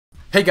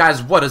Hey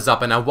guys, what is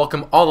up, and I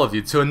welcome all of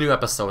you to a new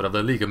episode of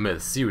the League of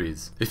Myths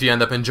series. If you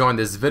end up enjoying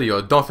this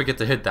video, don't forget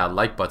to hit that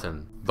like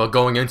button. But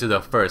going into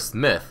the first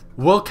myth,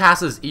 will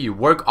Cass's E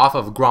work off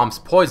of Gromp's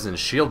poison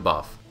shield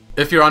buff?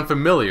 If you're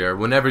unfamiliar,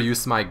 whenever you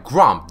smite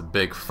Gromp, the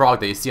big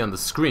frog that you see on the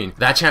screen,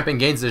 that champion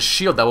gains a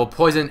shield that will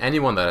poison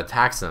anyone that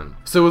attacks him.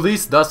 So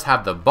Elise does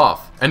have the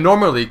buff, and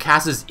normally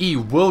Cass's E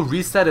will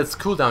reset its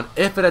cooldown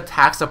if it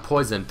attacks a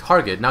poison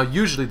target. Now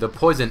usually the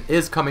poison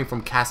is coming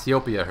from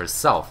Cassiopeia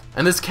herself,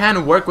 and this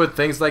can work with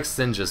things like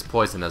Singe's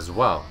poison as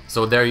well.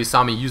 So there you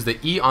saw me use the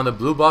E on the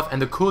blue buff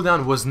and the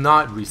cooldown was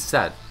not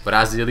reset, but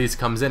as the Elise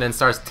comes in and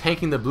starts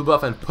tanking the blue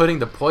buff and putting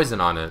the poison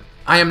on it,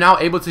 I am now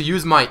able to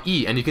use my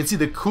E, and you can see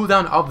the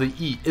cooldown of the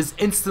E is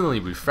instantly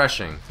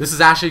refreshing. This is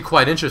actually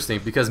quite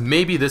interesting because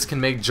maybe this can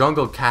make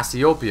jungle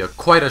Cassiopeia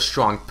quite a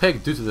strong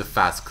pick due to the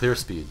fast clear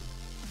speed.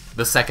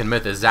 The second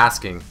myth is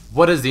asking,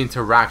 what is the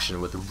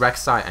interaction with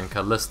rek'sai and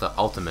Kalista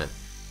ultimate?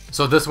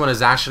 So this one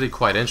is actually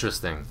quite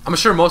interesting. I'm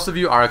sure most of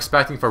you are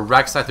expecting for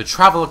rek'sai to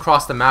travel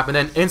across the map and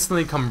then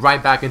instantly come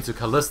right back into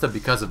Kalista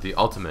because of the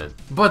ultimate.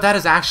 But that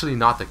is actually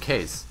not the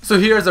case. So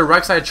here as the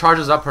rek'sai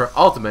charges up her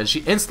ultimate, she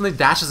instantly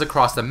dashes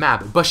across the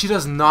map, but she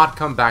does not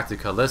come back to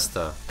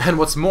Kalista. And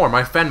what's more,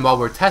 my friend while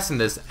we're testing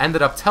this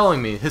ended up telling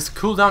me his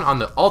cooldown on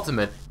the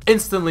ultimate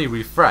instantly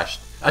refreshed,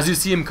 as you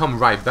see him come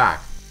right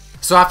back.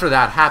 So after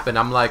that happened,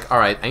 I'm like,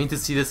 alright, I need to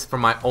see this from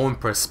my own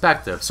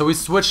perspective. So we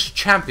switched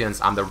champions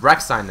on the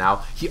rek'sai now.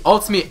 He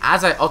ults me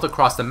as I ult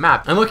across the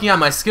map. And looking at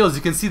my skills,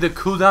 you can see the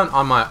cooldown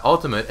on my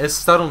ultimate is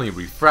suddenly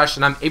refreshed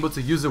and I'm able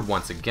to use it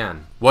once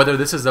again. Whether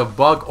this is a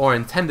bug or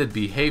intended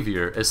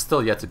behavior is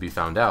still yet to be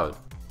found out.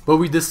 But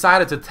we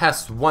decided to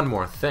test one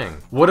more thing.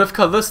 What if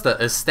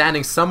Kalista is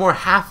standing somewhere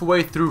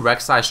halfway through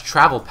rek'sai's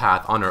travel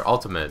path on her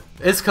ultimate?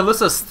 Is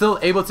Kalista still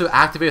able to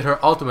activate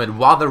her ultimate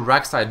while the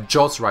rek'sai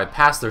jolts right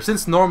past her,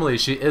 since normally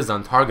she is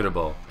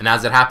untargetable? And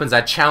as it happens,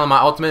 I channel my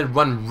ultimate,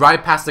 run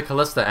right past the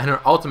Kalista, and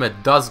her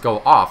ultimate does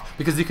go off,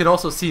 because you can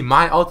also see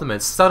my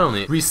ultimate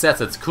suddenly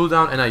resets its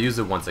cooldown and I use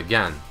it once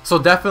again. So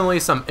definitely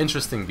some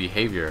interesting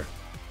behavior.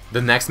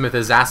 The next myth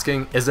is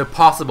asking, is it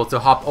possible to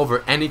hop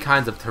over any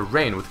kinds of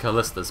terrain with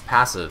Kalista's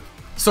passive?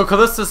 So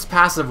Kalista's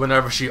passive,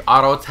 whenever she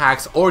auto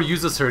attacks or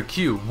uses her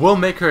Q, will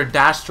make her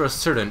dash to a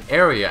certain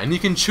area, and you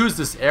can choose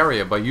this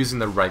area by using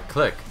the right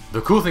click.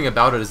 The cool thing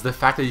about it is the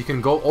fact that you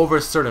can go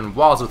over certain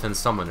walls within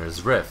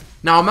Summoner's Rift.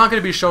 Now I'm not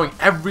going to be showing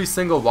every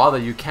single wall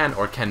that you can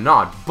or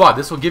cannot, but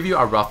this will give you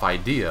a rough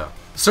idea.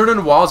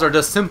 Certain walls are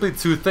just simply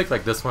too thick,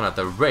 like this one at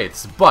the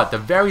Wraiths, but the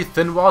very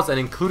thin walls, and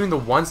including the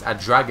ones at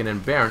Dragon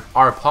and Baron,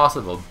 are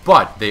possible,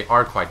 but they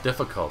are quite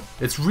difficult.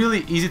 It's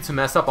really easy to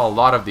mess up a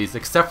lot of these,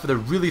 except for the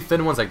really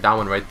thin ones like that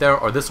one right there,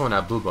 or this one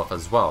at blue buff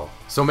as well.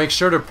 So make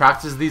sure to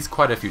practice these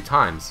quite a few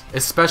times,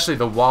 especially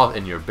the wall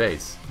in your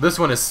base. This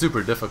one is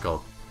super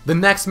difficult. The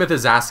next myth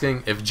is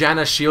asking, if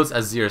Janna shields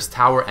Azir's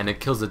tower and it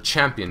kills the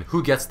champion,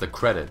 who gets the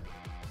credit?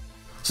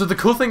 So the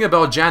cool thing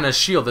about Janna's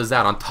shield is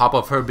that on top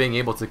of her being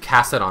able to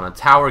cast it on a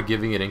tower,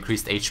 giving it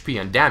increased HP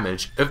and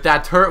damage, if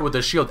that turret with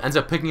the shield ends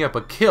up picking up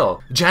a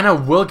kill,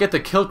 Janna will get the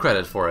kill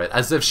credit for it,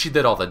 as if she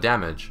did all the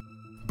damage.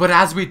 But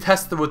as we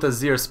tested with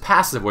Azir's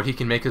passive where he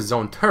can make his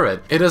own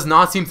turret, it does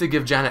not seem to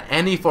give Janna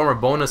any form of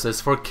bonuses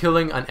for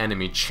killing an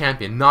enemy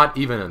champion, not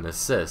even an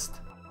assist.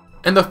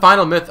 And the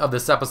final myth of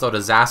this episode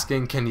is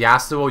asking, can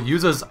Yasuo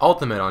use his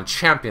ultimate on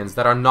champions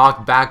that are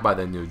knocked back by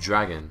the new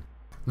dragon?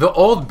 The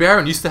old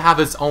Baron used to have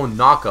his own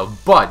knockup,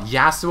 but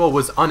Yasuo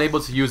was unable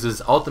to use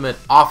his ultimate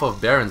off of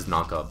Baron's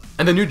knockup.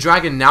 And the new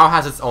dragon now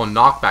has its own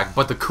knockback,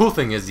 but the cool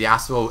thing is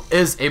Yasuo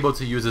is able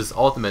to use his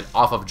ultimate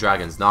off of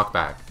Dragon's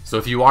knockback. So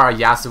if you are a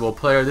Yasuo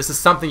player, this is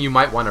something you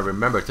might want to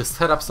remember to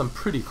set up some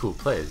pretty cool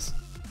plays.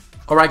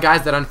 Alright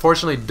guys, that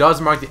unfortunately does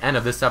mark the end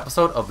of this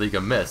episode of League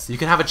of Myths. You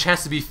can have a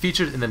chance to be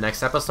featured in the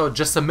next episode.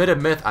 Just submit a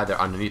myth either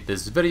underneath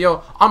this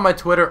video, on my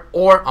Twitter,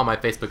 or on my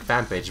Facebook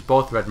fan page,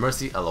 both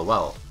Redmercy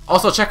LOL.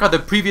 Also check out the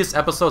previous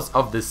episodes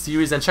of this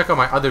series and check out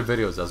my other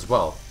videos as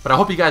well. But I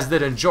hope you guys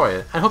did enjoy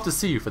it and hope to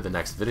see you for the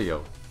next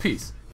video. Peace.